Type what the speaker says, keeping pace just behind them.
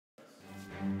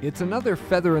It's another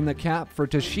feather in the cap for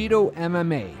Toshido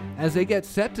MMA as they get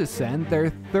set to send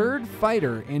their third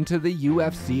fighter into the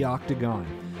UFC octagon.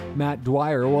 Matt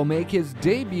Dwyer will make his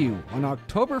debut on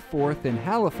October 4th in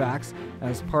Halifax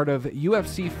as part of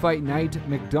UFC Fight Night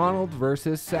McDonald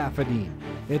vs. Safadine.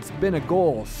 It's been a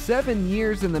goal 7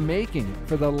 years in the making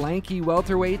for the lanky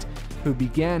welterweight who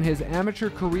began his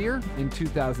amateur career in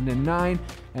 2009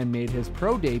 and made his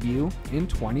pro debut in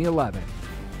 2011.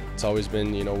 It's always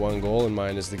been, one goal in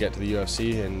mind is to get to the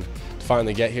UFC, and to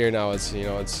finally get here now, it's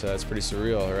pretty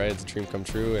surreal, right? It's a dream come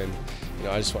true, and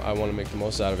I want to make the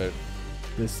most out of it.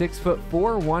 The 6'4",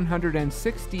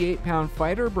 168-pound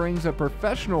fighter brings a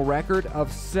professional record of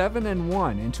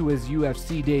 7-1 into his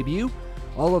UFC debut.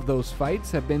 All of those fights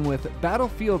have been with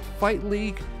Battlefield Fight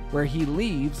League, where he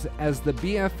leaves as the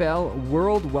BFL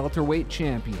World Welterweight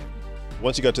Champion.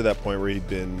 Once he got to that point where he'd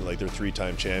been like their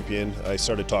 3-time champion, I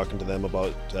started talking to them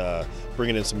about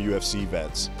bringing in some UFC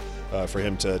vets for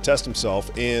him to test himself,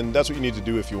 and that's what you need to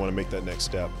do if you want to make that next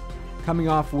step. Coming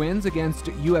off wins against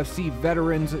UFC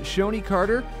veterans Shoney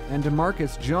Carter and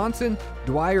DeMarcus Johnson,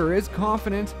 Dwyer is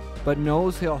confident, but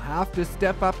knows he'll have to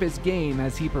step up his game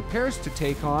as he prepares to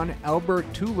take on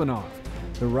Albert Tulenov.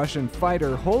 The Russian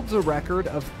fighter holds a record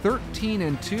of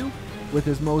 13-2, with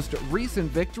his most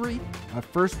recent victory a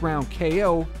first-round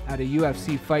KO at a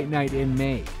UFC Fight Night in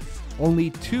May.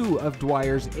 Only 2 of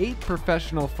Dwyer's 8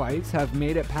 professional fights have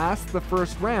made it past the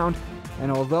first round,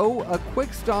 and although a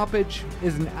quick stoppage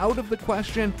isn't out of the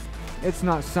question, it's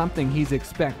not something he's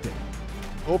expecting.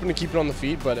 Hoping to keep it on the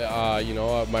feet, but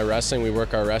my wrestling, we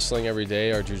work our wrestling every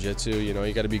day, our jiu-jitsu,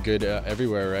 you got to be good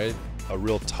everywhere, right? A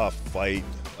real tough fight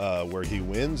where he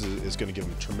wins is going to give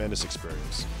him tremendous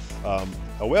experience.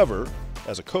 However,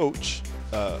 as a coach,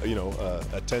 a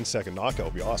 10-second knockout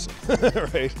would be awesome,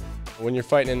 right? When you're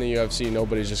fighting in the UFC,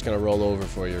 nobody's just going to roll over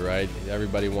for you, right?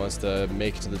 Everybody wants to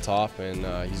make it to the top, and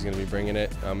he's going to be bringing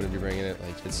it. I'm going to be bringing it.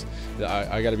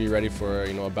 I got to be ready for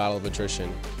a battle of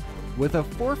attrition. With a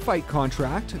 4-fight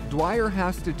contract, Dwyer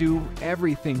has to do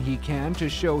everything he can to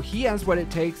show he has what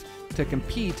it takes to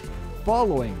compete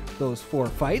following those 4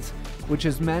 fights, which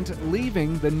has meant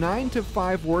leaving the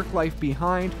 9-to-5 work life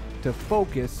behind to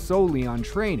focus solely on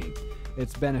training.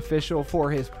 It's beneficial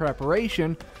for his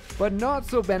preparation, but not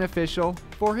so beneficial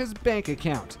for his bank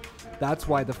account. That's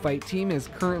why the fight team is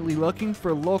currently looking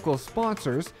for local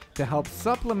sponsors to help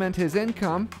supplement his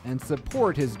income and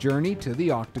support his journey to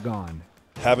the octagon.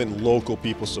 Having local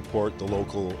people support the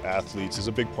local athletes is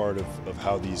a big part of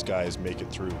how these guys make it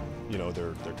through,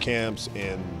 their camps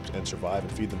and survive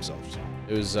and feed themselves.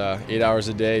 It was 8 hours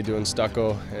a day doing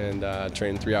stucco and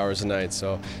training 3 hours a night.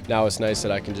 So now it's nice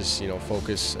that I can just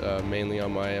focus mainly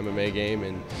on my MMA game,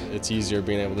 and it's easier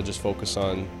being able to just focus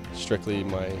on strictly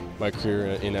my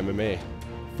career in MMA.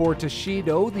 For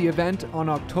Toshido, the event on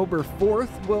October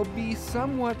 4th will be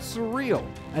somewhat surreal,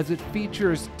 as it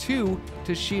features 2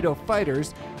 Toshido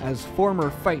fighters, as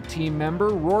former fight team member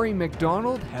Rory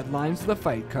McDonald headlines the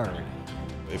fight card.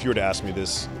 If you were to ask me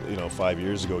this, 5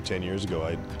 years ago, 10 years ago,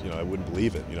 I wouldn't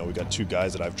believe it. We got 2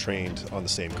 guys that I've trained on the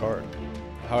same card.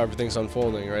 How everything's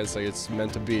unfolding, right? It's like it's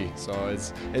meant to be. So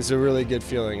it's a really good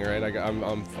feeling, right?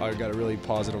 I've got a really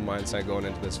positive mindset going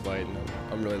into this fight, and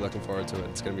I'm really looking forward to it.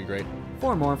 It's going to be great.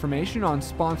 For more information on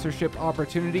sponsorship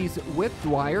opportunities with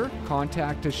Dwyer,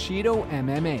 contact Toshido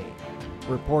MMA.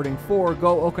 Reporting for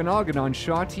Go Okanagan on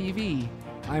Shaw TV,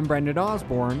 I'm Brendan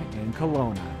Osborne in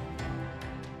Kelowna.